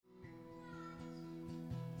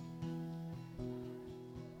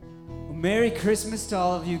Merry Christmas to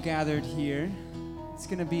all of you gathered here. It's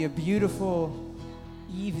going to be a beautiful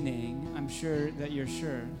evening, I'm sure that you're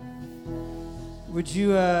sure. Would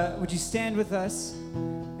you stand with us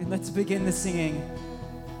and let's begin the singing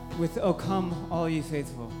with "O Come, All Ye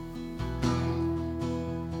Faithful."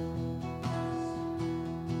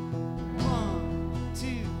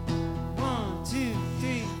 One, two,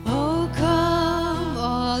 three. Oh, come,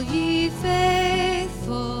 all ye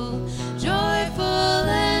faithful, joyful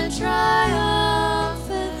and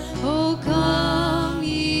triumphant. Oh, come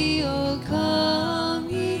ye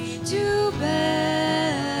to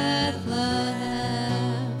Bethlehem.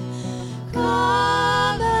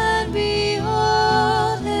 Come and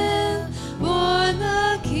behold him, born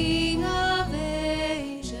the King of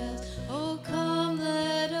ages. Oh, come,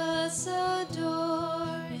 let us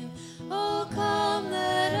adore him. Oh, come,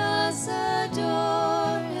 let us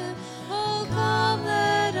adore him. Oh, come,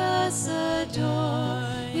 let us adore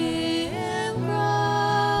him,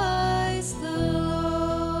 Christ the Lord.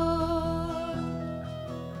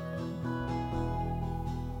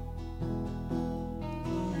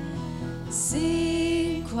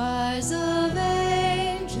 Sing, choirs of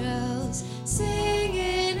angels, sing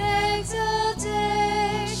in exaltation.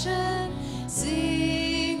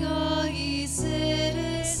 Sing, all ye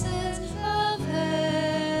citizens of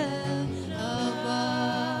heaven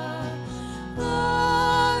above.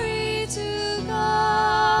 Glory to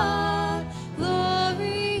God,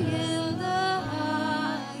 glory in the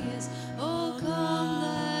highest. Oh, come,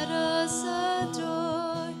 let us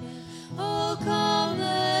adore him. Oh, come,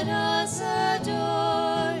 let us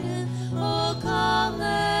adore him. Oh, come,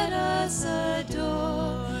 let us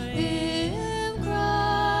adore him,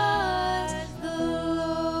 Christ the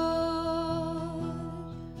Lord.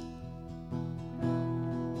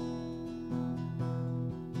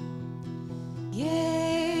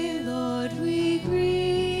 Yea, Lord, we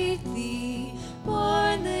greet thee,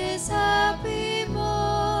 born this happy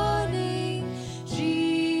morning.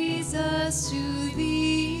 Jesus, to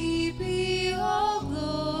thee be all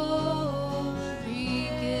glory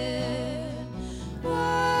given.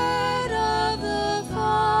 Word of the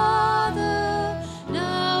Father,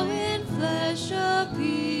 now in flesh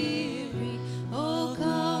appearing. Oh,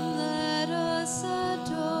 come, let us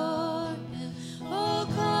adore him. Oh,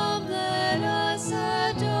 come, let us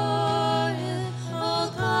adore him. Oh,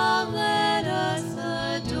 come, let us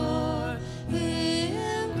adore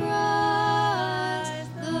him, Christ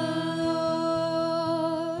the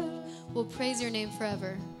Lord. We'll praise your name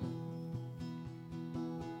forever.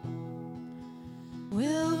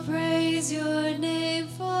 We'll praise your name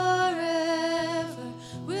forever.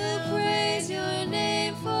 We'll praise your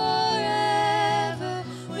name forever.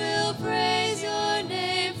 We'll praise your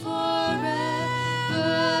name forever,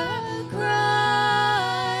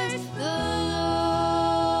 Christ the Lord.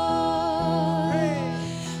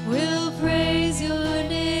 We'll praise your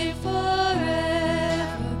name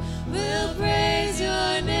forever. We'll praise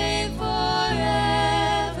your name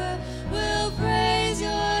forever. We'll praise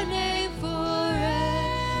your name forever,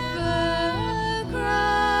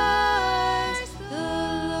 Christ the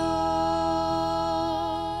Lord.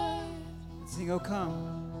 Sing "O Come."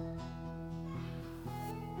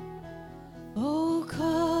 Oh,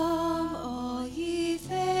 come, all ye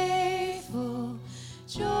faithful,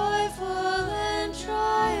 joyful and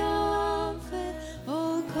triumphant.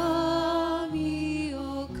 Oh, come ye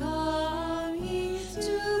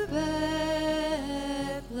to Bethlehem.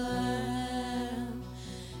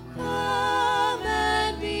 Come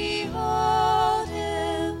and behold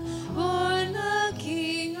him, born the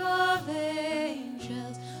King of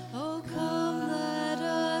angels. Oh, come, let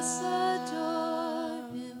us adore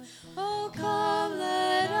him. Oh, come,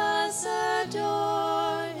 let us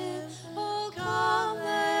adore him. Oh, come,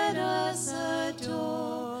 let us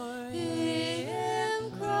adore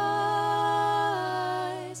him, Christ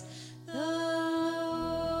the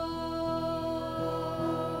Lord.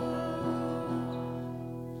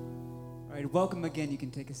 All right, welcome again. You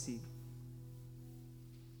can take a seat.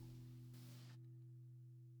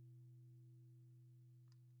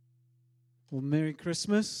 Well, Merry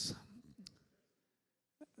Christmas.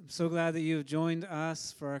 I'm so glad that you have joined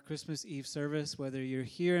us for our Christmas Eve service, whether you're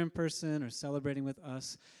here in person or celebrating with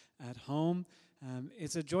us at home.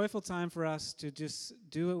 It's a joyful time for us to just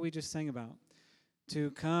do what we just sang about,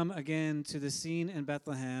 to come again to the scene in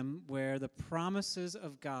Bethlehem where the promises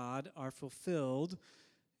of God are fulfilled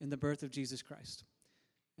in the birth of Jesus Christ.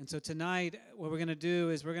 And so tonight, what we're going to do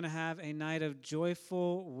is we're going to have a night of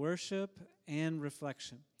joyful worship and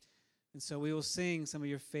reflection. And so we will sing some of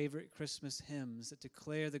your favorite Christmas hymns that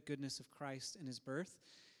declare the goodness of Christ in his birth.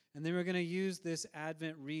 And then we're going to use this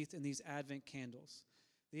Advent wreath and these Advent candles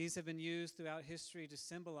These have been used throughout history to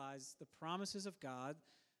symbolize the promises of God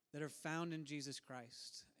that are found in Jesus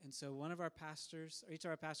Christ. And so each of our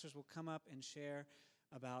pastors will come up and share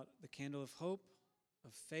about the candle of hope,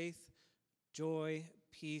 of faith, joy,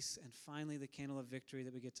 peace, and finally the candle of victory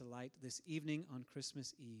that we get to light this evening on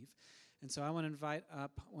Christmas Eve. And so I want to invite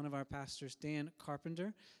up one of our pastors, Dan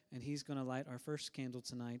Carpenter, and he's going to light our first candle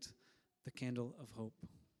tonight, the candle of hope.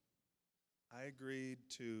 I agreed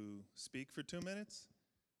to speak for 2 minutes.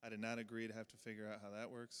 I did not agree to have to figure out how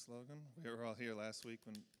that works, Logan. We were all here last week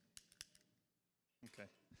when... Okay.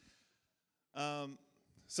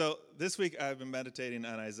 So this week I've been meditating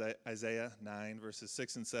on Isaiah 9, verses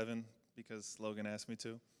 6 and 7, because Logan asked me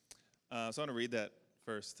to. So I want to read that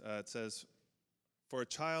first. It says, "For a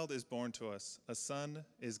child is born to us, a son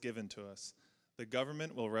is given to us. The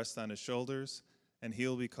government will rest on his shoulders, and he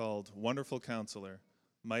will be called Wonderful Counselor,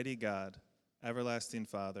 Mighty God, Everlasting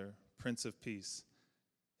Father, Prince of Peace.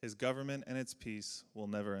 His government and its peace will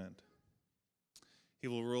never end. He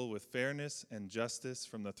will rule with fairness and justice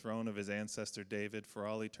from the throne of his ancestor David for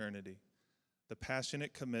all eternity. The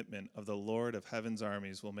passionate commitment of the Lord of heaven's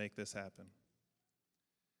armies will make this happen."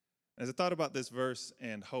 As I thought about this verse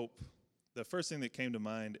and hope, the first thing that came to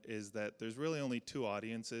mind is that there's really only two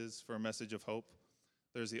audiences for a message of hope.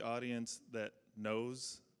 There's the audience that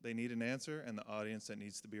knows they need an answer and the audience that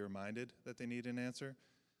needs to be reminded that they need an answer.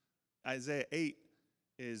 Isaiah 8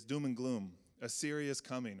 is doom and gloom. Assyria is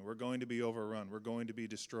coming. We're going to be overrun. We're going to be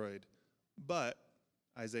destroyed. But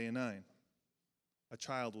Isaiah 9, a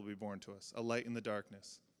child will be born to us, a light in the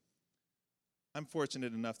darkness. I'm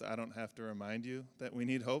fortunate enough that I don't have to remind you that we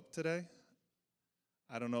need hope today.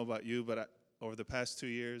 I don't know about you, but over the past 2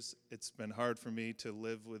 years, it's been hard for me to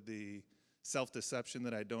live with the self-deception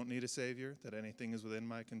that I don't need a Savior, that anything is within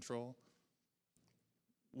my control.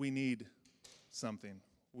 We need something.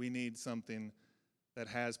 We need something that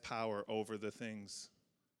has power over the things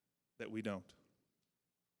that we don't.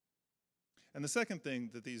 And the second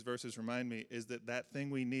thing that these verses remind me is that thing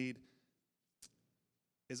we need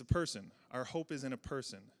is a person. Our hope is in a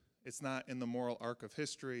person. It's not in the moral arc of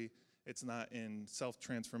history. It's not in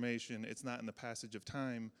self-transformation. It's not in the passage of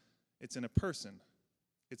time. It's in a person.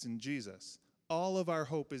 It's in Jesus. All of our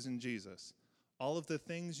hope is in Jesus. All of the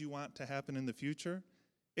things you want to happen in the future,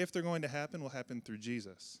 if they're going to happen, will happen through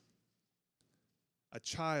Jesus. A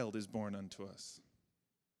child is born unto us.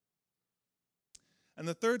 And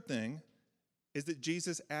the third thing is that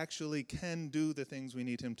Jesus actually can do the things we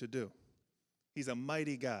need him to do. He's a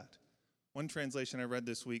mighty God. One translation I read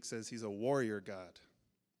this week says he's a warrior God.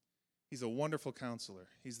 He's a wonderful counselor.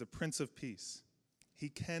 He's the Prince of Peace. He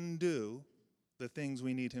can do the things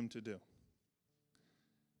we need him to do.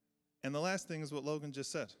 And the last thing is what Logan just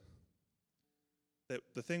said. That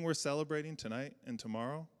the thing we're celebrating tonight and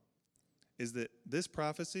tomorrow is that this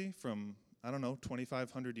prophecy from,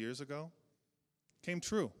 2,500 years ago came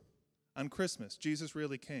true. On Christmas, Jesus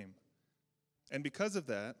really came. And because of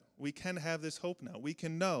that, we can have this hope now. We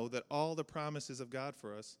can know that all the promises of God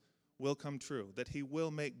for us will come true, that he will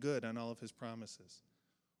make good on all of his promises.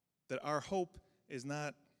 That our hope is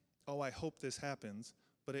not, I hope this happens,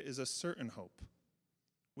 but it is a certain hope.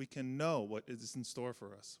 We can know what is in store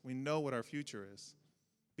for us. We know what our future is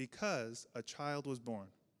because a child was born,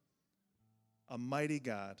 a mighty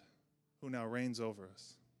God who now reigns over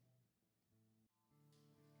us.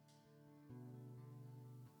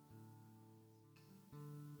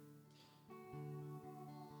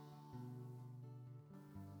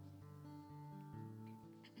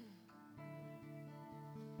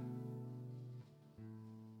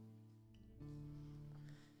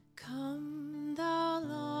 Come, thou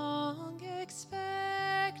long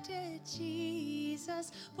expected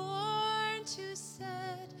Jesus, born to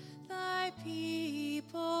set thy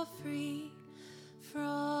people free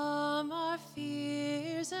from our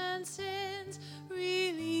fears and sins.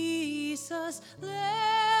 Release us,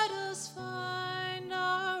 let us find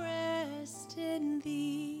our rest in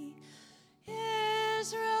thee.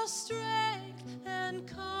 Israel's strength and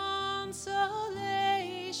consolation,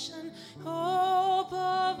 hope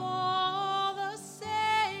of all the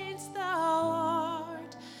saints, thou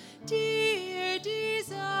art, dear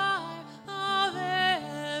desire of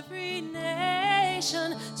every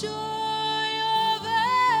nation, joy of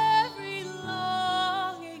every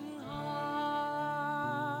longing heart.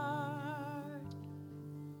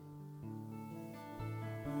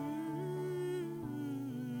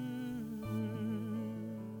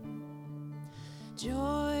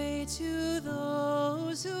 Joy to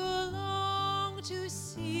those who long to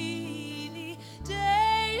see thee,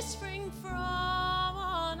 day spring from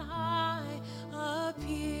on high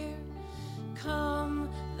appear. Come,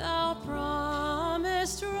 thou promised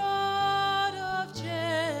Sweetest rod of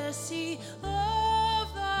Jesse,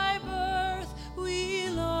 of thy birth we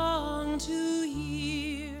long to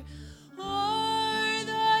hear. O'er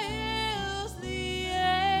the hills the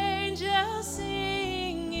angels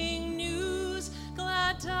singing news,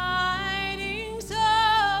 glad tidings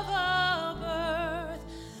of a birth.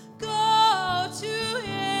 Go to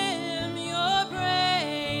him your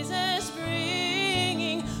praises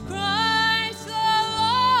bringing, Christ the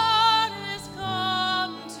Lord has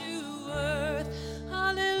come to earth.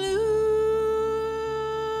 Hallelujah.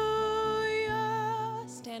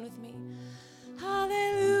 Stand with me. Hallelujah.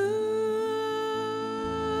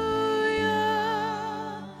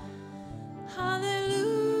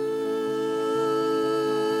 Hallelujah.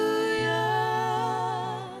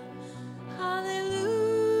 Hallelujah.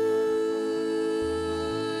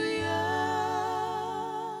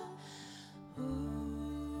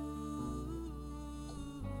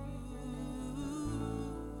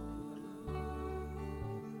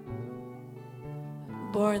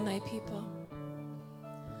 Born thy people.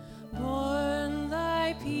 Born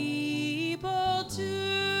thy people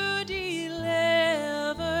to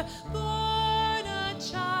deliver, born a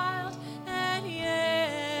child and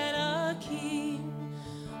yet a king,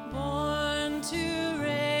 born to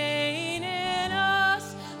reign in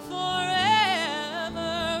us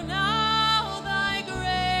forever. Now thy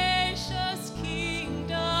gracious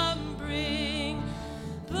kingdom bring,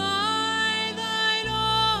 by thine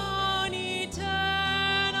own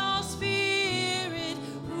eternal Spirit,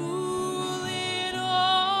 rule in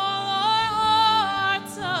all our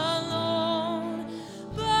hearts alone.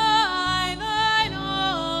 By thine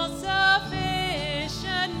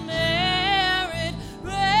all-sufficient merit,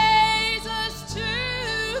 raise us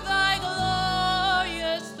to thy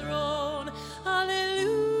glorious throne.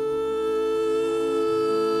 Hallelujah.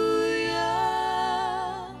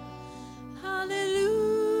 Hallelujah.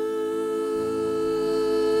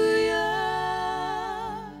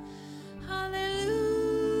 Hallelujah.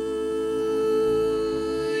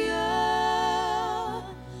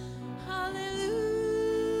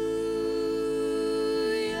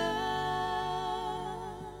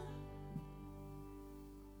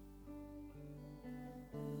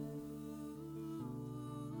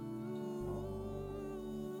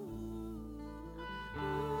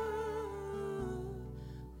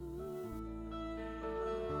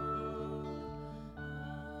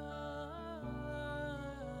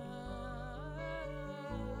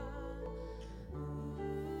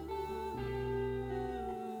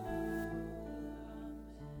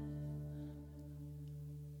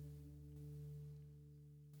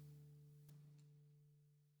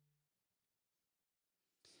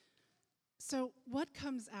 So, what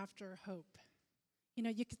comes after hope? You know,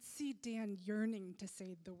 you could see Dan yearning to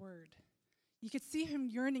say the word. You could see him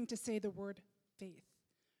yearning to say the word faith,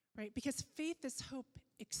 right? Because faith is hope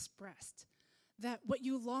expressed. That what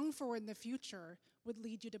you long for in the future would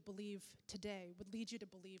lead you to believe today, would lead you to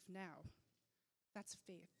believe now. That's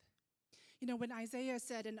faith. You know, when Isaiah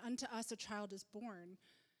said, "And unto us a child is born,"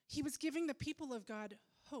 he was giving the people of God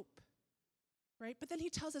hope, right? But then he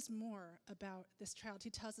tells us more about this child. He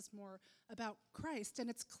tells us more about Christ, and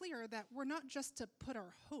it's clear that we're not just to put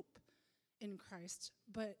our hope in Christ,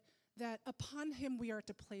 but that upon him we are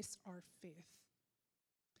to place our faith.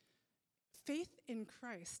 Faith in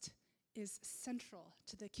Christ is central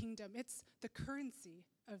to the kingdom. It's the currency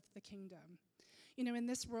of the kingdom. You know, in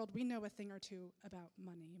this world, we know a thing or two about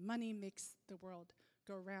money. Money makes the world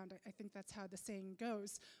go round. I think that's how the saying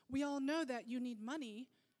goes. We all know that you need money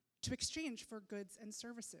to exchange for goods and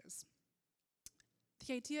services.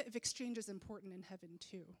 The idea of exchange is important in heaven,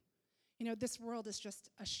 too. You know, this world is just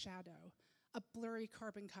a shadow, a blurry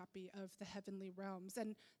carbon copy of the heavenly realms,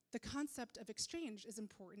 and the concept of exchange is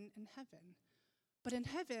important in heaven. But in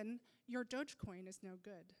heaven, your Dogecoin is no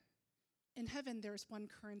good. In heaven, there's one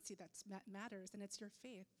currency that matters, and it's your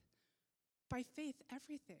faith. By faith,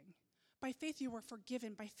 everything. By faith, you are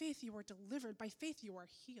forgiven. By faith, you are delivered. By faith, you are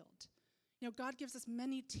healed. You know, God gives us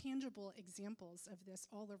many tangible examples of this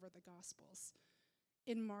all over the Gospels.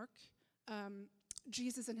 In Mark,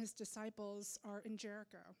 Jesus and his disciples are in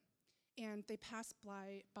Jericho, and they pass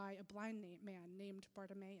by a blind man named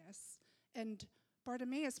Bartimaeus. And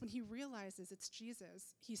Bartimaeus, when he realizes it's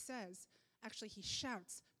Jesus, he shouts,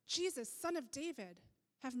 "Jesus, Son of David,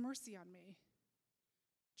 have mercy on me."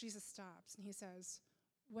 Jesus stops and he says,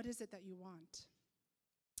 "What is it that you want?"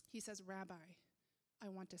 He says, "Rabbi, I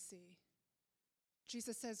want to see."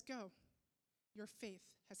 Jesus says, "Go, your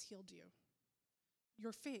faith has healed you."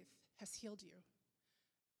 Your faith has healed you.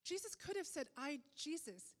 Jesus could have said, "I,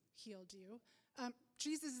 Jesus, healed you,"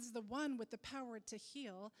 Jesus is the one with the power to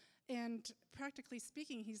heal, and practically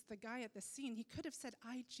speaking, he's the guy at the scene. He could have said,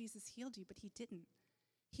 I, Jesus, healed you, but he didn't.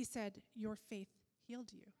 He said, your faith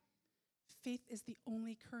healed you. Faith is the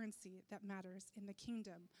only currency that matters in the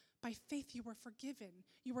kingdom. By faith, you were forgiven.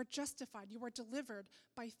 You were justified. You were delivered.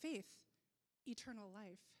 By faith, eternal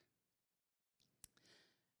life.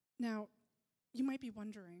 Now, you might be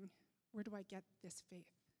wondering, where do I get this faith?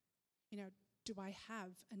 Do I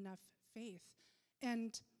have enough faith?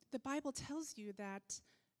 And the Bible tells you that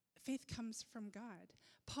faith comes from God.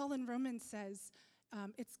 Paul in Romans says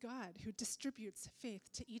it's God who distributes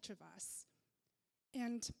faith to each of us.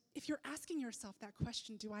 And if you're asking yourself that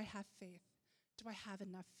question, do I have faith? Do I have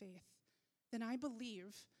enough faith? Then I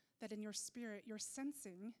believe that in your spirit, you're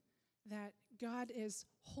sensing that God is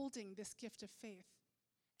holding this gift of faith,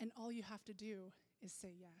 and all you have to do is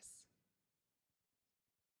say yes.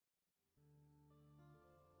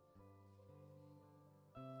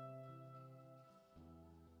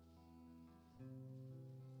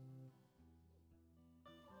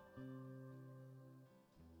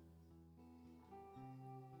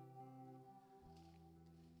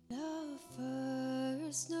 The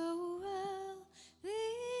first Noel, the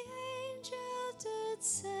angel did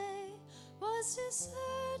say, was to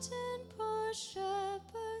certain poor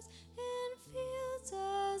shepherds in fields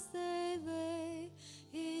as they lay,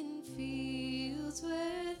 in fields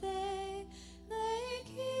where they lay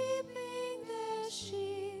keeping their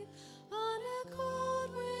sheep on a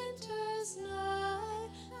cold winter's night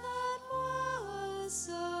that was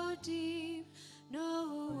so deep.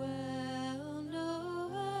 Noel,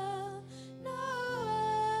 Noel,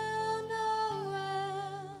 Noel,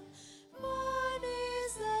 Noel, born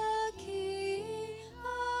is the King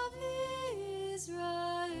of Israel.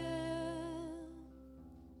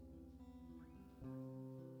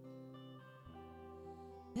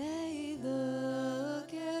 They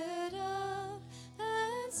looked up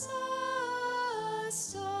and saw a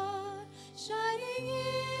star shining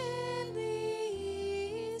in the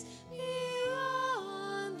east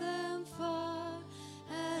beyond them far,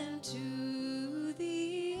 and to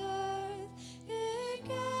the earth it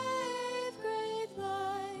gave great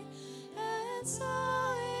light, and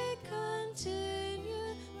so it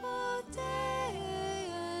continued both day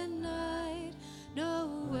and night. Noel,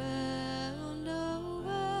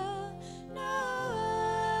 Noel,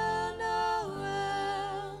 Noel,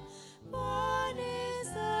 Noel, born is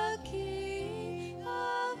the King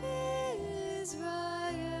of Israel.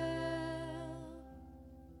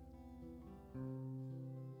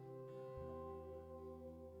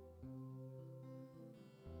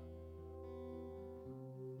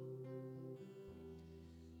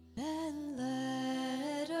 Then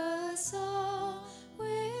let us all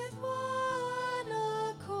with one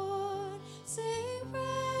accord sing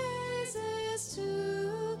praises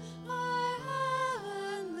to our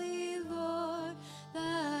heavenly Lord,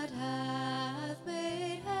 that hath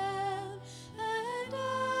made heaven and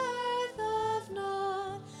earth of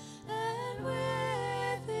naught, and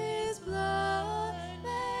with his blood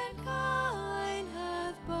mankind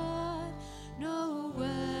hath bought.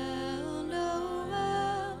 Noel,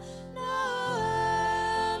 Noel, Noel,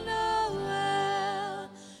 Noel,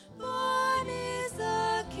 born is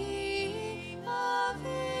the King of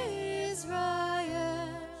Israel.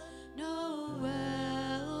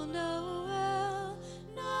 Noel, Noel,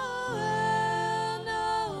 Noel,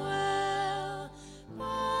 Noel,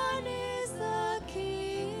 born is the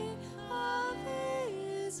King of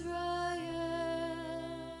Israel.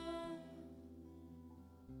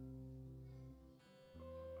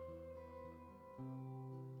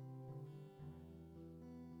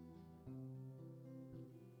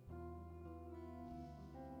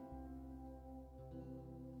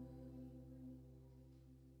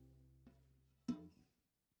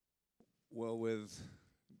 Well, with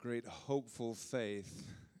great hopeful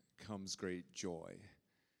faith comes great joy.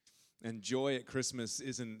 And joy at Christmas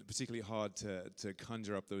isn't particularly hard to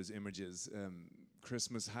conjure up those images.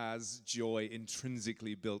 Christmas has joy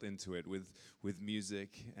intrinsically built into it with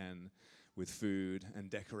music and with food and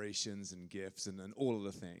decorations and gifts and all of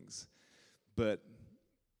the things. But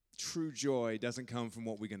true joy doesn't come from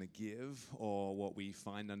what we're going to give or what we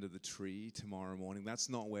find under the tree tomorrow morning. That's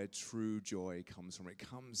not where true joy comes from. It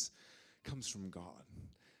comes from God.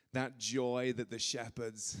 That joy that the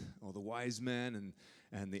shepherds or the wise men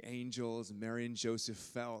and the angels, Mary and Joseph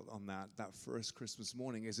felt on that first Christmas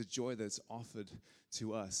morning is a joy that's offered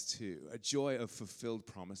to us too. A joy of fulfilled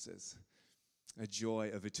promises. A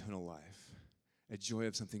joy of eternal life. A joy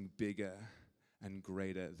of something bigger and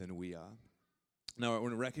greater than we are. Now, I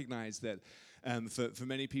want to recognize that For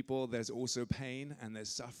many people, there's also pain and there's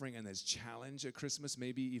suffering and there's challenge at Christmas,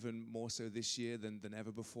 maybe even more so this year than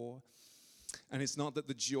ever before. And it's not that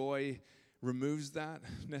the joy removes that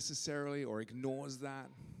necessarily or ignores that.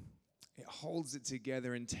 It holds it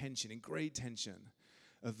together in tension, in great tension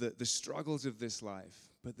of the struggles of this life,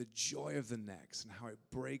 but the joy of the next and how it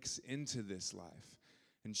breaks into this life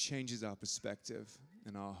and changes our perspective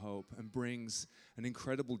and our hope and brings an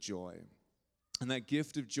incredible joy. And that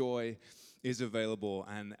gift of joy is available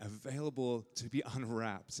to be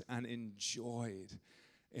unwrapped and enjoyed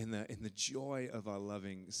in the joy of our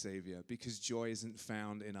loving Savior, because joy isn't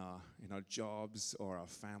found in our jobs or our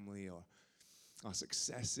family or our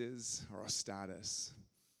successes or our status,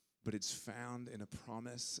 but it's found in a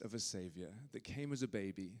promise of a Savior that came as a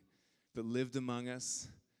baby, that lived among us,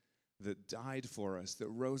 that died for us, that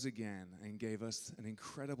rose again and gave us an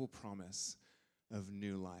incredible promise of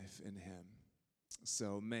new life in Him.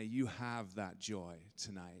 So may you have that joy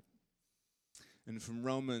tonight. And from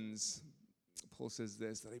Romans, Paul says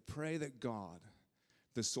this, that I pray that God,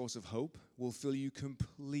 the source of hope, will fill you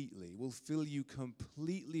completely with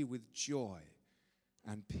joy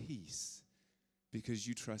and peace because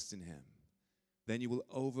you trust in Him. Then you will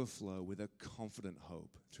overflow with a confident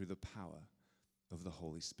hope through the power of the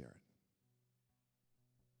Holy Spirit.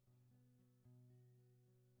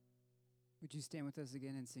 Would you stand with us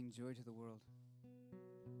again and sing Joy to the World?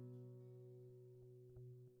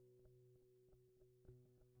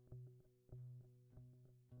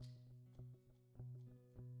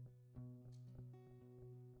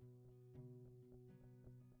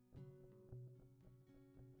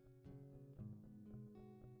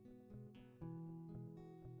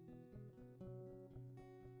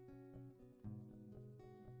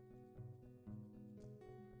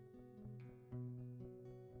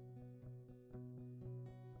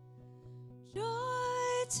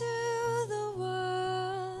 Joy to the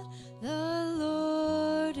world, the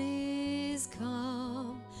Lord is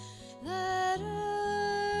come. Let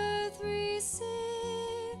earth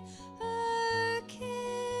receive her King.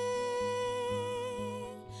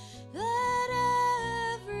 Let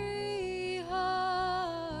every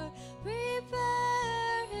heart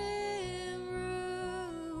prepare Him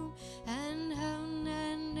room, and heaven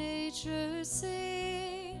and nature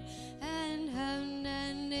sing, and heaven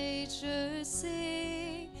and nature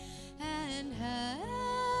sing, and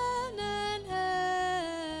heaven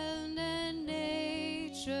and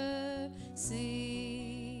nature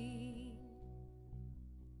sing.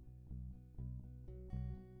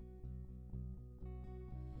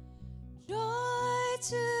 Joy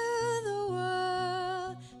to the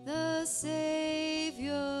world, the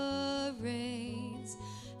Savior reigns.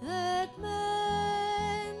 Let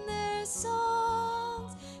men their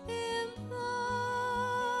songs employ,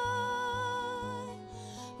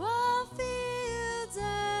 while fields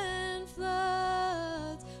and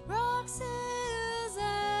floods, rocks, hills,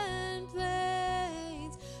 and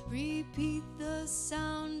plains repeat the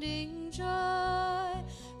sounding joy,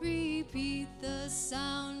 repeat the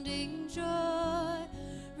sounding joy,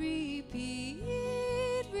 repeat,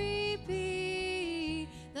 repeat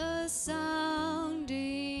the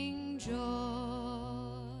sounding joy.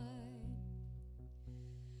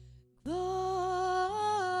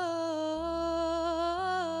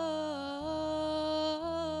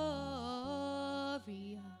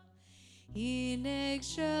 Gloria in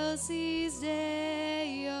excelsis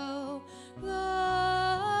Deo. Gloria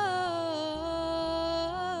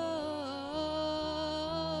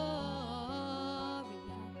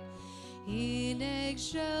in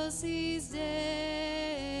excelsis Deo.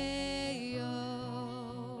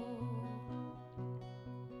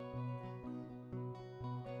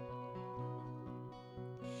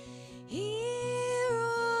 He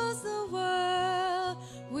rules the world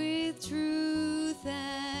with truth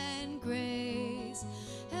and grace,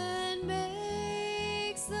 and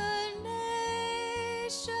makes the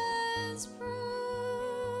nations prove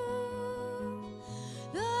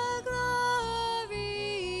the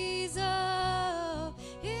glories of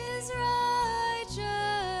His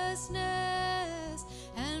righteousness,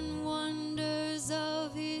 and wonders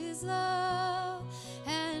of His love,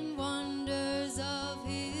 and wonders of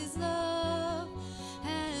His love,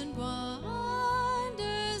 and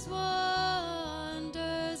wonders,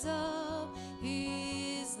 wonders of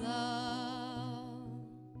His love.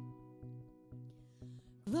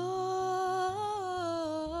 Gloria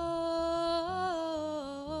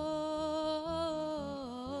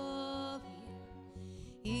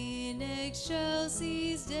in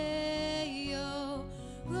excelsis Deo.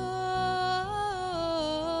 Gloria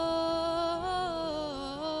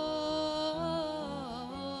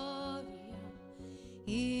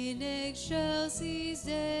in excelsis excelsis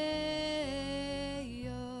Deo.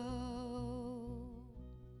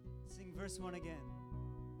 Sing verse 1 again.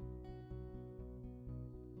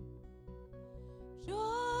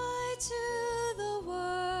 Joy to the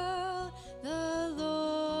world, the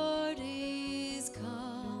Lord is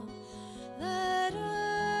come. Let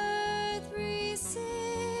earth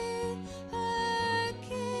receive her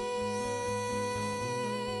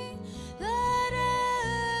King. Let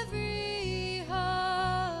every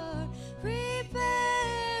heart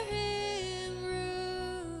prepare him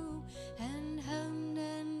room, and heaven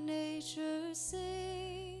and nature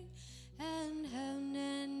sing, and heaven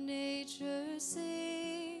and nature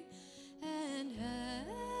sing, and heaven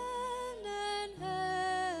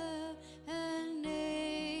and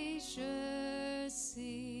nature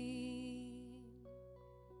sing.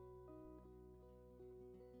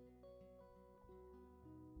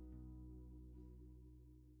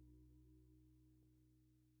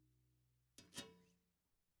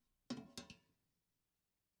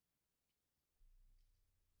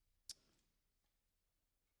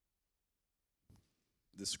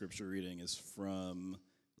 This scripture reading is from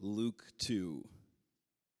Luke 2.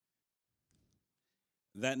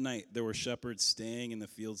 That night there were shepherds staying in the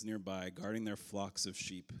fields nearby, guarding their flocks of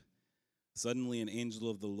sheep. Suddenly an angel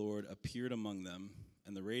of the Lord appeared among them,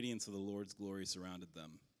 and the radiance of the Lord's glory surrounded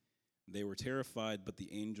them. They were terrified, but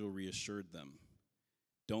the angel reassured them.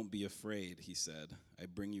 "Don't be afraid," he said. "I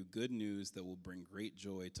bring you good news that will bring great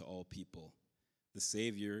joy to all people. The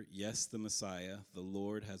Savior, yes, the Messiah, the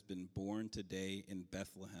Lord, has been born today in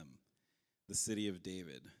Bethlehem, the city of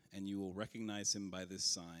David, and you will recognize him by this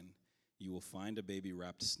sign. You will find a baby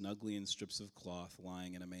wrapped snugly in strips of cloth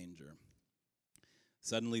lying in a manger."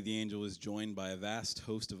 Suddenly the angel was joined by a vast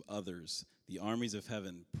host of others, the armies of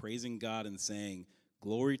heaven, praising God and saying,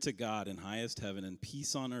 "Glory to God in highest heaven, and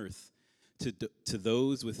peace on earth to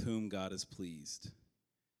those with whom God is pleased."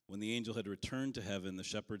 When the angel had returned to heaven, the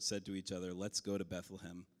shepherds said to each other, "Let's go to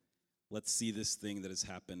Bethlehem. Let's see this thing that has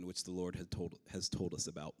happened, which the Lord has told us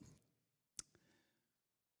about."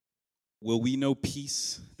 Will we know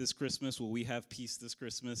peace this Christmas? Will we have peace this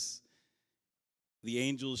Christmas? The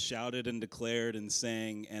angels shouted and declared and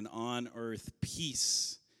sang, "And on earth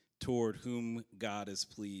peace toward whom God is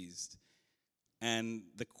pleased."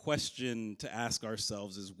 And the question to ask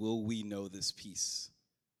ourselves is, will we know this peace?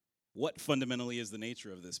 What fundamentally is the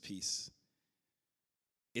nature of this peace?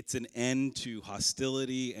 It's an end to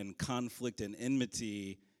hostility and conflict and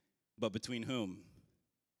enmity, but between whom?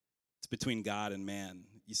 It's between God and man.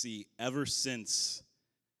 You see, ever since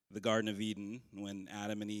the Garden of Eden, when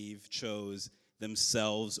Adam and Eve chose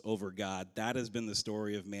themselves over God, that has been the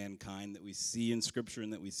story of mankind that we see in Scripture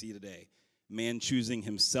and that we see today. Man choosing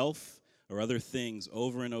himself or other things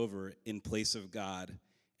over and over in place of God,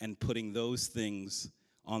 and putting those things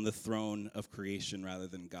on the throne of creation rather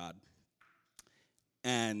than God.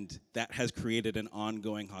 And that has created an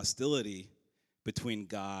ongoing hostility between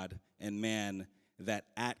God and man that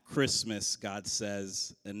at Christmas, God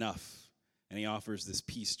says, enough. And he offers this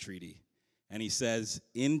peace treaty. And he says,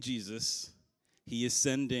 in Jesus, he is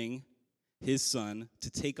sending his son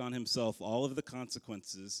to take on himself all of the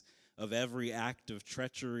consequences of every act of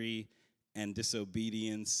treachery and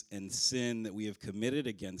disobedience and sin that we have committed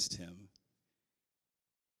against him.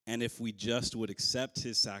 And if we just would accept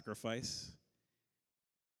his sacrifice,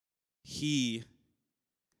 he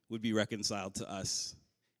would be reconciled to us,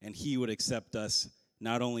 and he would accept us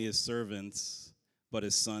not only as servants, but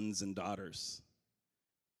as sons and daughters.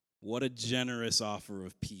 What a generous offer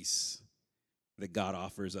of peace that God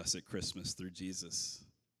offers us at Christmas through Jesus.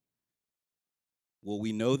 Will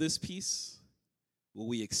we know this peace? Will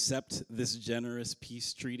we accept this generous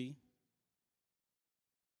peace treaty?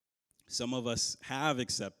 Some of us have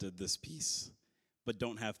accepted this peace, but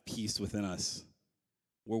don't have peace within us.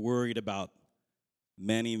 We're worried about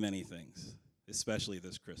many, many things, especially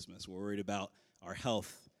this Christmas. We're worried about our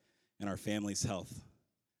health and our family's health,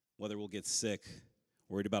 whether we'll get sick.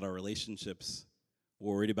 We're worried about our relationships.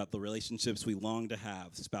 We're worried about the relationships we long to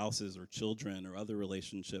have, spouses or children or other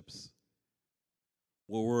relationships.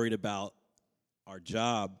 We're worried about our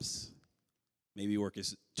jobs. Maybe work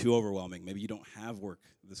is too overwhelming. Maybe you don't have work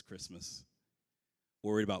this Christmas.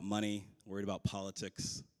 We're worried about money, worried about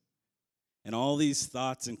politics. And all these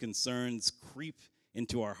thoughts and concerns creep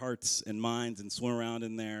into our hearts and minds and swim around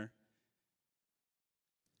in there.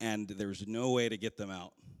 And there's no way to get them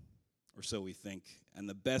out, or so we think. And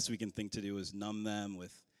the best we can think to do is numb them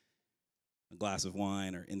with a glass of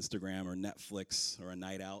wine or Instagram or Netflix or a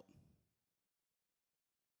night out.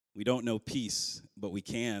 We don't know peace, but we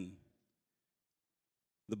can.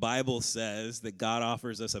 The Bible says that God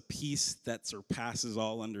offers us a peace that surpasses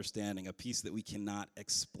all understanding, a peace that we cannot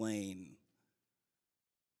explain.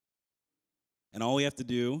 And all we have to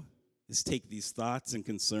do is take these thoughts and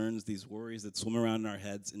concerns, these worries that swim around in our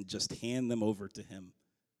heads, and just hand them over to him.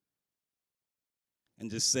 And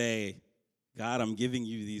just say, God, I'm giving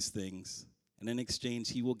you these things. And in exchange,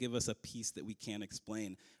 he will give us a peace that we can't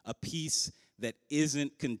explain, a peace that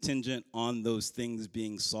isn't contingent on those things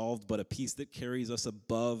being solved, but a peace that carries us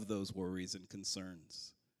above those worries and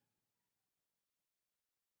concerns.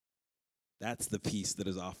 That's the peace that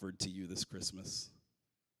is offered to you this Christmas.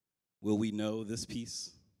 Will we know this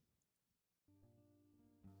peace?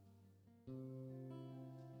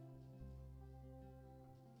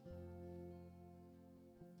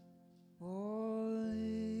 Oh,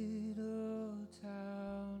 little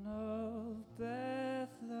town of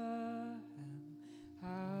Bethlehem,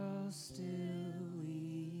 how still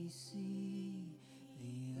we see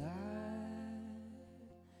thee lie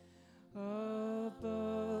above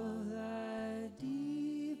thy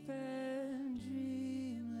deep and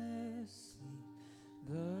dreamless sleep.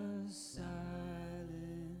 The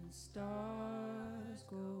silent stars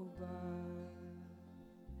go by,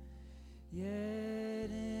 yet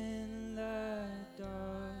in that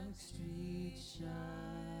dark street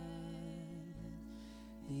shine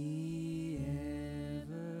the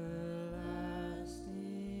everlasting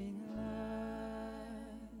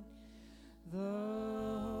light. The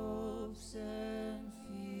hopes and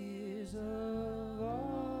fears of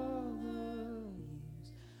all the years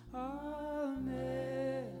are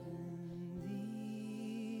met in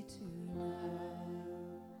thee tonight.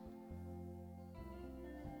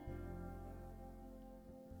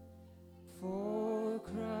 For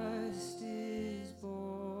Christ is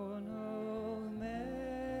born of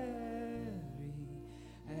Mary,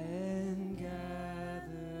 and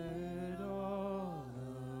gathered all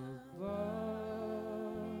above.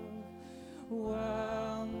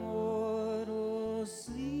 While mortals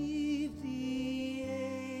sleep, the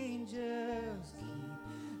angels keep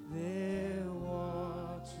their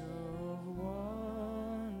watch of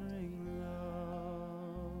wondering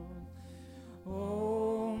love.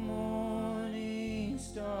 Oh, morning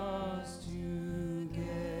stars together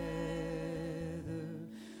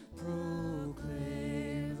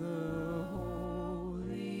proclaim the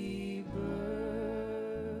holy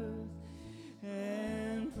birth,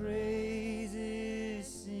 and praises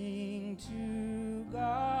sing to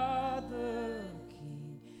God the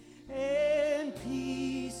King, and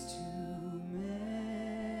peace to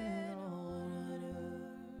men on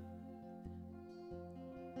earth.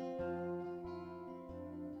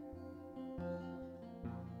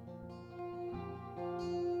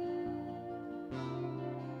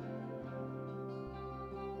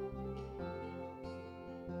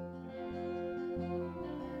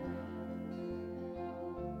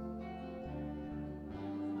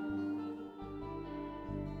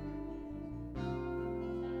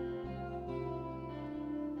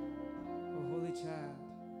 O holy child,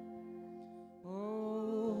 O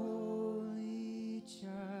holy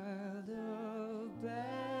child of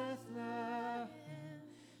Bethlehem,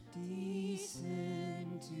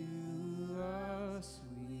 descend to us,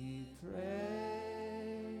 we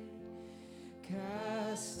pray.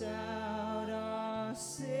 Cast out our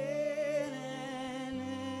sin and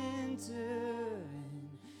enter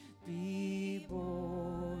in. Be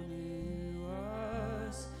born to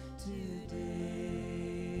us today.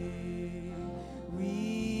 We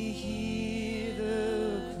hear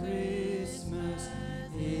the Christmas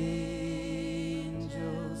angels,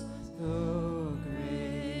 the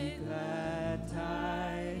great glad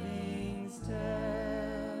tidings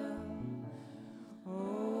tell.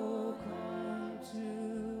 Oh, come to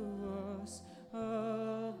us,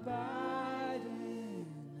 abide in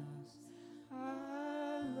us,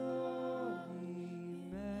 our Lord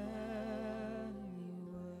Emmanuel.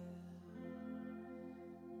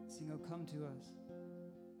 Sing, oh, come to us.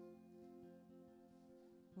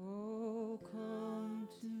 Oh, come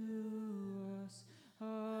to us,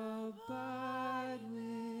 abide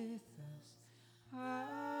with us,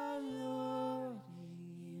 our Lord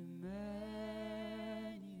Emmanuel.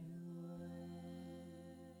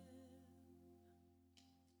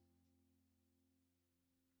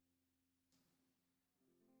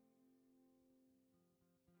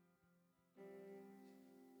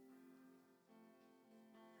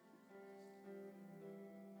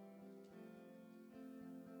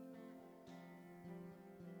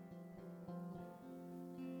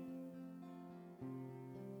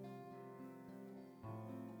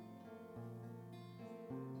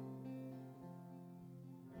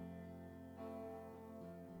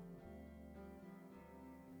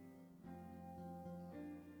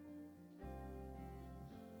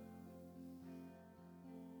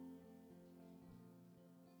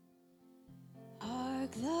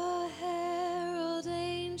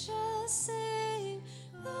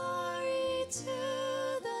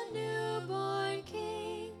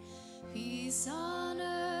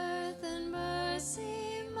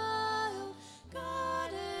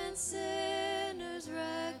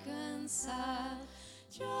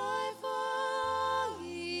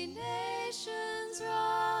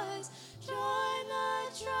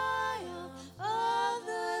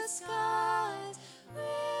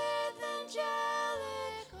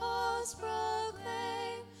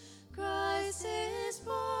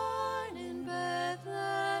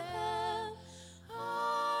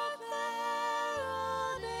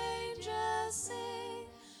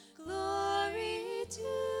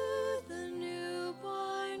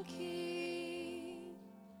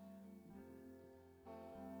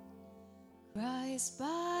 Christ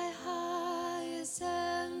by highest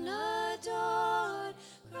heaven adored,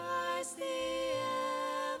 Christ the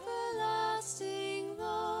everlasting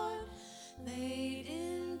Lord, late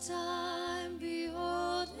in time,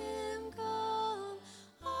 behold him come,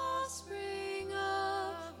 offspring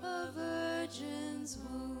of a virgin's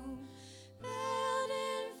womb, veiled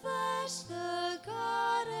in flesh, the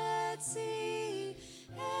Godhead see,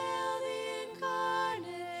 hail the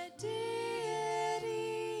incarnate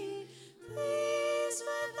deity, pleased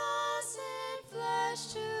with us in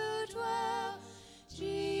flesh to dwell,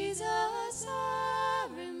 Jesus our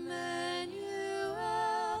Emmanuel.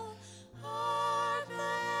 Hark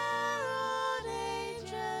the herald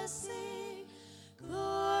angels sing,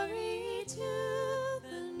 glory to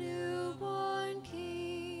the newborn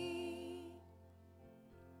King.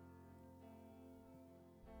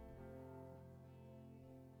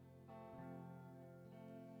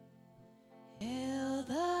 Hail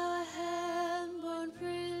the hand-born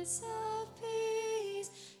Prince of Peace,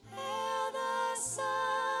 hail the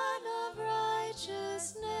Son of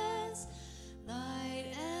Righteousness, light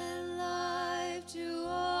and life to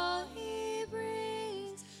all he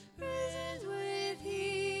brings, risen with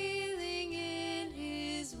healing in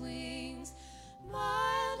his wings,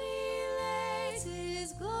 mild he lays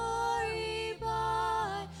his glory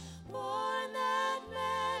by, born that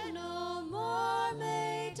man no more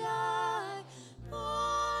may die,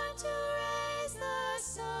 born to raise the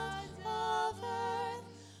sons of earth,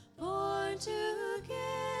 born to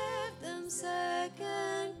give them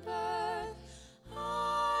second birth.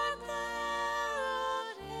 Hark the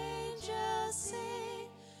herald angels sing,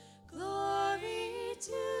 glory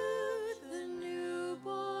to the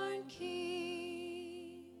newborn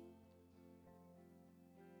King.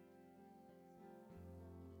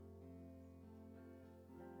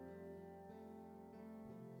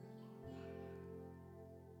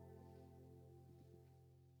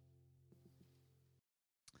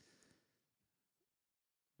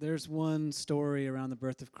 There's one story around the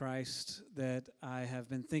birth of Christ that I have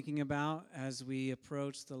been thinking about as we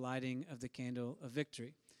approach the lighting of the candle of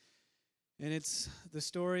victory. And it's the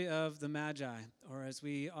story of the Magi, or as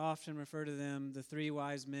we often refer to them, the three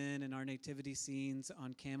wise men in our nativity scenes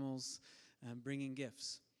on camels bringing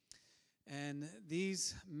gifts. And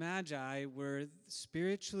these Magi were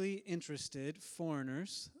spiritually interested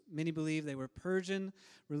foreigners. Many believe they were Persian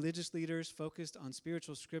religious leaders focused on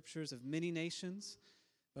spiritual scriptures of many nations,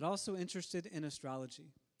 but also interested in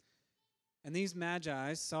astrology. And these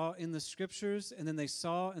Magi saw in the scriptures, and then they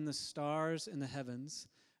saw in the stars in the heavens,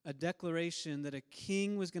 a declaration that a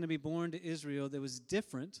king was going to be born to Israel that was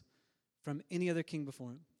different from any other king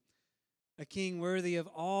before him. A king worthy of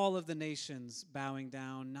all of the nations bowing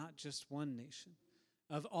down, not just one nation.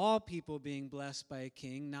 Of all people being blessed by a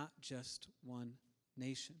king, not just one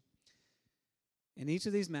nation. And each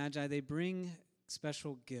of these Magi, they bring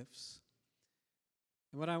special gifts.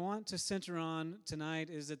 And what I want to center on tonight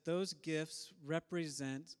is that those gifts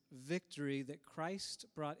represent victory that Christ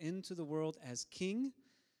brought into the world as king.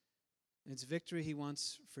 And it's victory he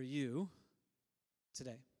wants for you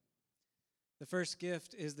today. The first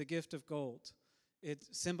gift is the gift of gold. It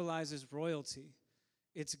symbolizes royalty.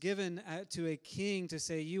 It's given to a king to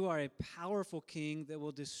say, you are a powerful king that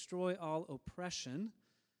will destroy all oppression.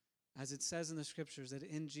 As it says in the scriptures, that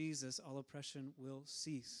in Jesus all oppression will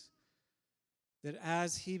cease. That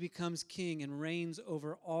as he becomes king and reigns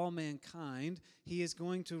over all mankind, he is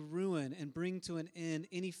going to ruin and bring to an end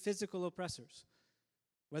any physical oppressors.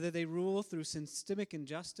 Whether they rule through systemic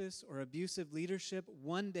injustice or abusive leadership,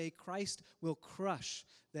 one day Christ will crush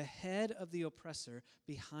the head of the oppressor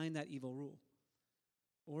behind that evil rule.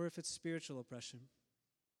 Or if it's spiritual oppression,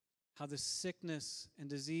 how the sickness and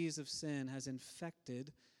disease of sin has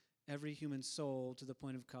infected every human soul to the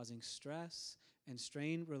point of causing stress and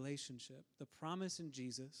strained relationship. The promise in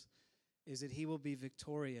Jesus is that he will be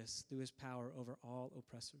victorious through his power over all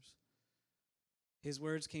oppressors. His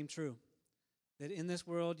words came true, that in this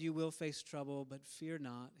world you will face trouble, but fear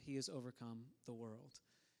not, he has overcome the world.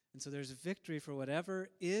 And so there's victory for whatever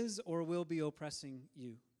is or will be oppressing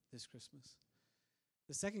you this Christmas.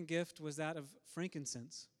 The second gift was that of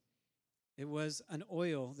frankincense. It was an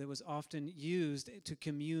oil that was often used to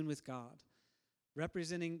commune with God,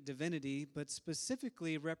 representing divinity, but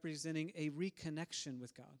specifically representing a reconnection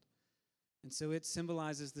with God. And so it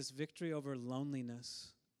symbolizes this victory over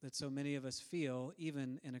loneliness that so many of us feel,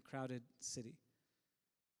 even in a crowded city.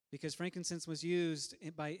 Because frankincense was used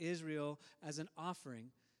by Israel as an offering.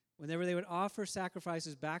 Whenever they would offer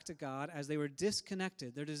sacrifices back to God, as they were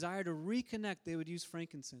disconnected, their desire to reconnect, they would use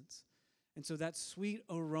frankincense. And so that sweet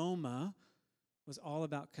aroma was all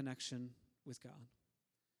about connection with God.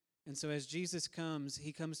 And so as Jesus comes,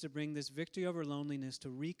 he comes to bring this victory over loneliness, to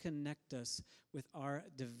reconnect us with our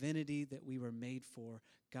divinity that we were made for,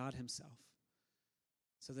 God himself.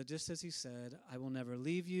 So that just as he said, I will never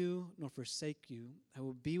leave you nor forsake you, I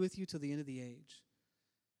will be with you till the end of the age.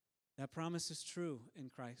 That promise is true in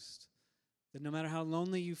Christ. That no matter how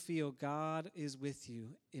lonely you feel, God is with you.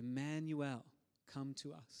 Emmanuel, come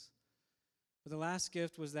to us. But the last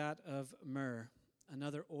gift was that of myrrh,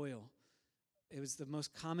 another oil. It was the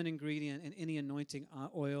most common ingredient in any anointing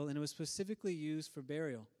oil, and it was specifically used for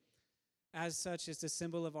burial. As such, it's a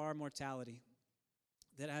symbol of our mortality,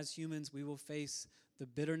 that as humans we will face the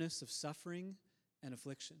bitterness of suffering and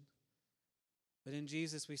affliction. But in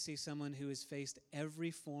Jesus, we see someone who has faced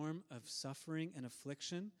every form of suffering and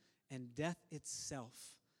affliction and death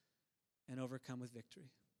itself and overcome with victory.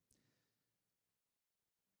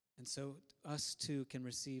 And so us too can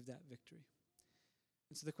receive that victory.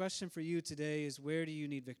 And so the question for you today is, where do you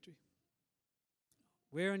need victory?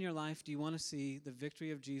 Where in your life do you want to see the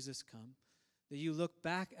victory of Jesus come? That you look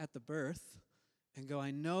back at the birth and go,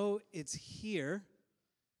 I know it's here,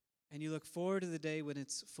 and you look forward to the day when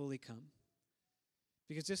it's fully come.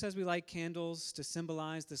 Because just as we light candles to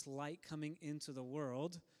symbolize this light coming into the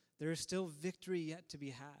world, there is still victory yet to be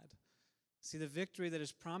had. See, the victory that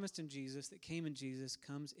is promised in Jesus, that came in Jesus,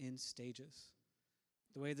 comes in stages.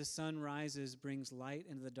 The way the sun rises brings light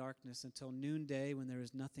into the darkness until noonday when there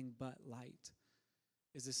is nothing but light,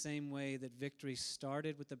 is the same way that victory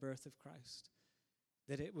started with the birth of Christ,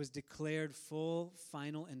 that it was declared full,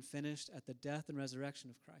 final, and finished at the death and resurrection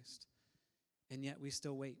of Christ. And yet we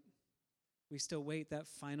still wait. We still wait that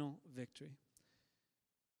final victory.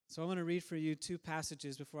 So I want to read for you two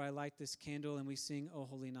passages before I light this candle and we sing O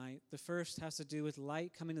Holy Night. The first has to do with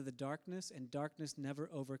light coming to the darkness and darkness never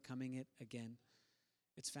overcoming it again.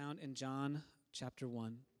 It's found in John chapter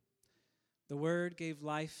 1. The Word gave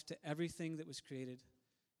life to everything that was created,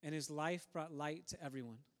 and his life brought light to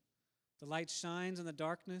everyone. The light shines in the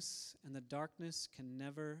darkness, and the darkness can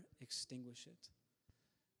never extinguish it.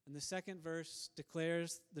 And the second verse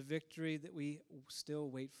declares the victory that we still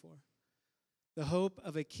wait for. The hope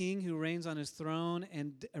of a king who reigns on his throne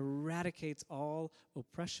and eradicates all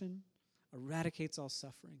oppression, eradicates all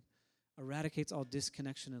suffering, eradicates all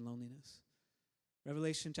disconnection and loneliness.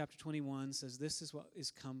 Revelation chapter 21 says this is what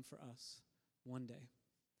is come for us one day.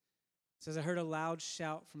 It says, I heard a loud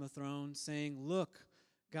shout from the throne saying, look,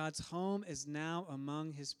 God's home is now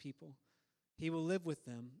among his people. He will live with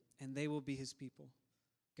them, and they will be his people.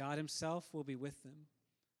 God himself will be with them.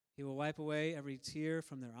 He will wipe away every tear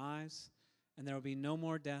from their eyes, and there will be no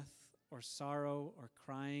more death or sorrow or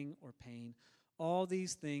crying or pain. All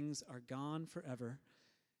these things are gone forever.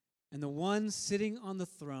 And the one sitting on the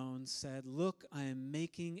throne said, look, I am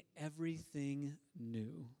making everything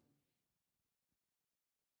new.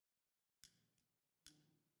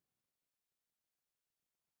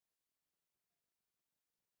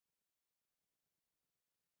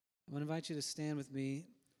 I want to invite you to stand with me.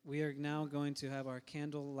 We are now going to have our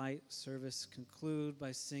candlelight service conclude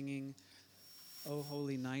by singing O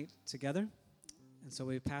Holy Night together. And so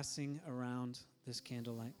we're passing around this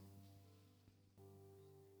candlelight.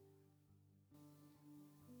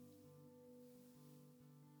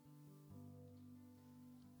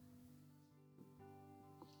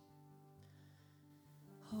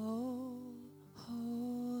 Oh,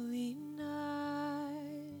 holy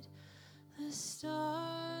night, the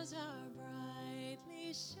stars are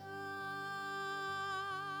brightly shining.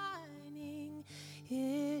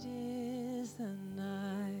 It is the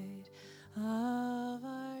night of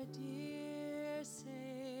our dear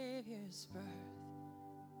Savior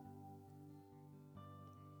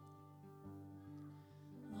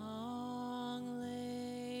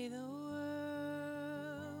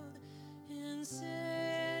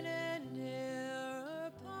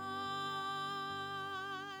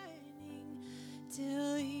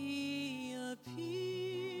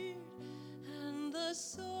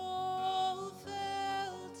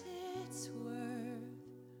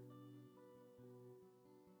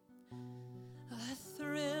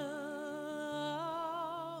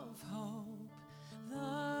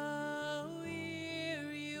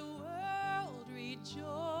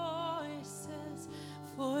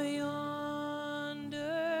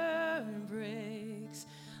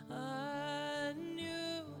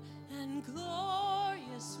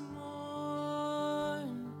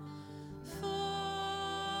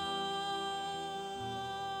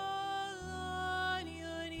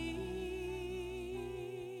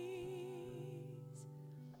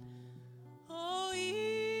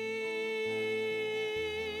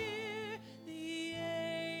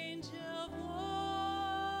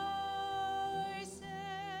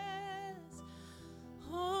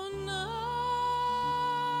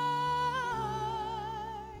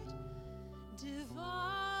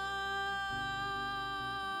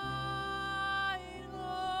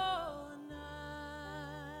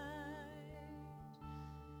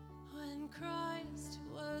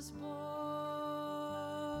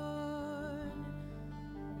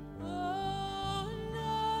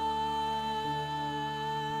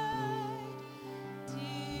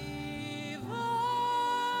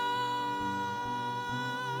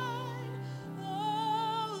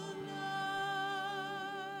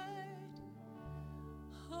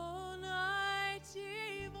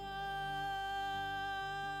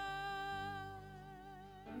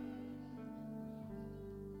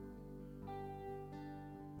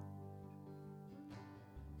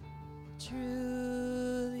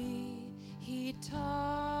Truly, He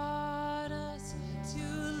taught us to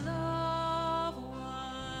love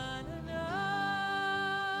one another.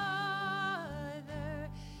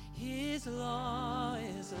 His law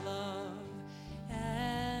is love,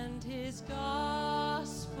 and His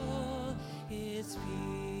gospel is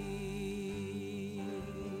peace.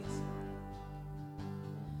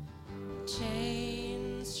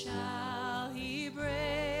 Chains shall He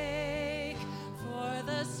break, for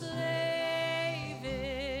the slave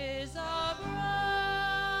is a brother,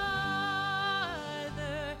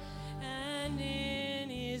 and in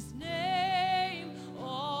His name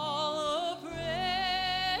all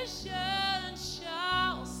oppression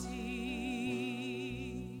shall cease.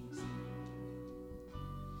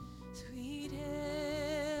 Sweet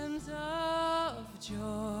hymns of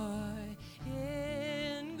joy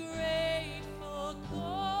in grateful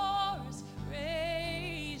chorus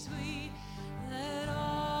raise we, let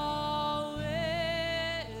all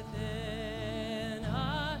within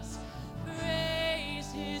us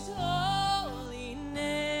praise His holy name.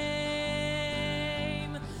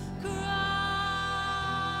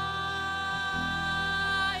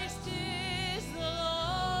 Christ is the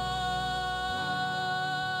Lord.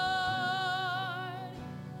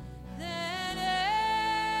 Then ever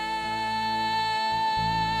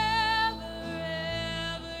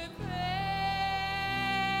praise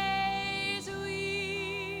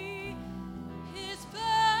we His power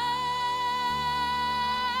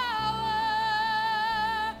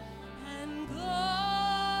and glory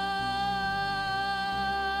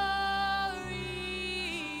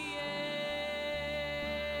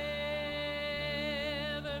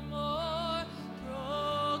evermore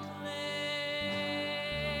proclaim.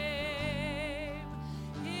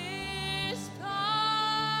 His power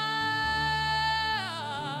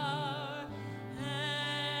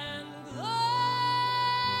and glory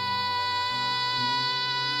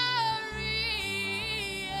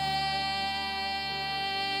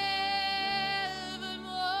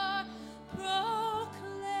evermore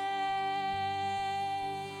proclaim.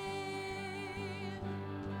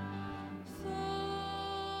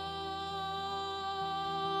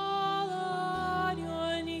 Fall on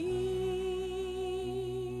your knees.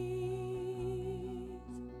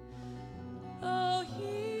 Oh,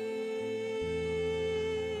 hear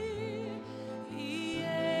the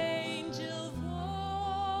angel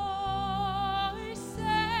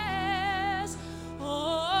voices.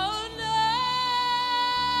 Oh,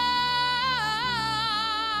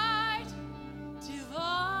 night divine,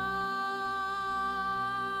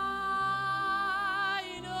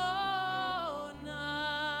 oh,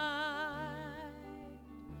 night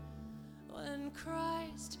when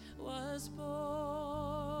Christ was born.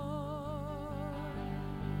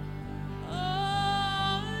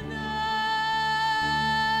 Oh, night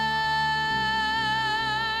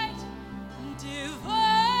divine,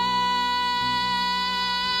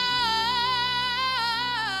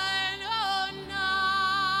 oh, night,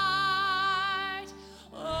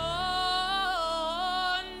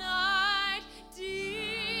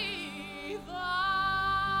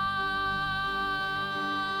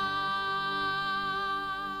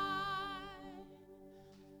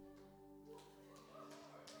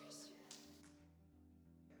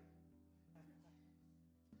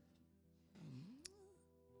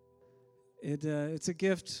 It's a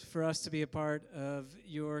gift for us to be a part of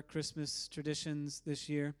your Christmas traditions this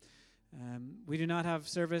year. We do not have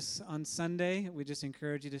service on Sunday. We just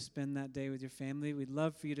encourage you to spend that day with your family. We'd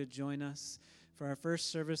love for you to join us for our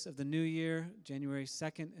first service of the new year, January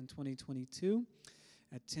 2nd in 2022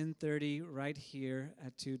 at 10:30 right here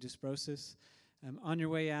at 2 Desprosis. On your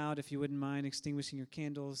way out, if you wouldn't mind extinguishing your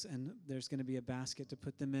candles, and there's going to be a basket to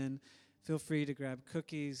put them in, feel free to grab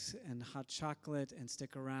cookies and hot chocolate and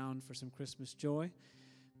stick around for some Christmas joy.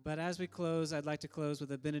 But as we close, I'd like to close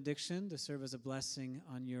with a benediction to serve as a blessing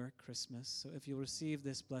on your Christmas. So if you'll receive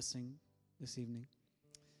this blessing this evening.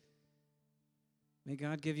 May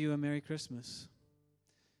God give you a Merry Christmas.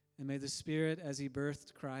 And may the Spirit, as He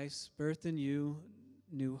birthed Christ, birth in you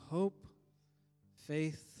new hope,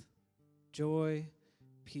 faith, joy,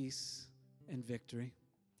 peace, and victory.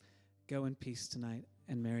 Go in peace tonight,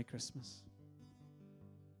 and Merry Christmas.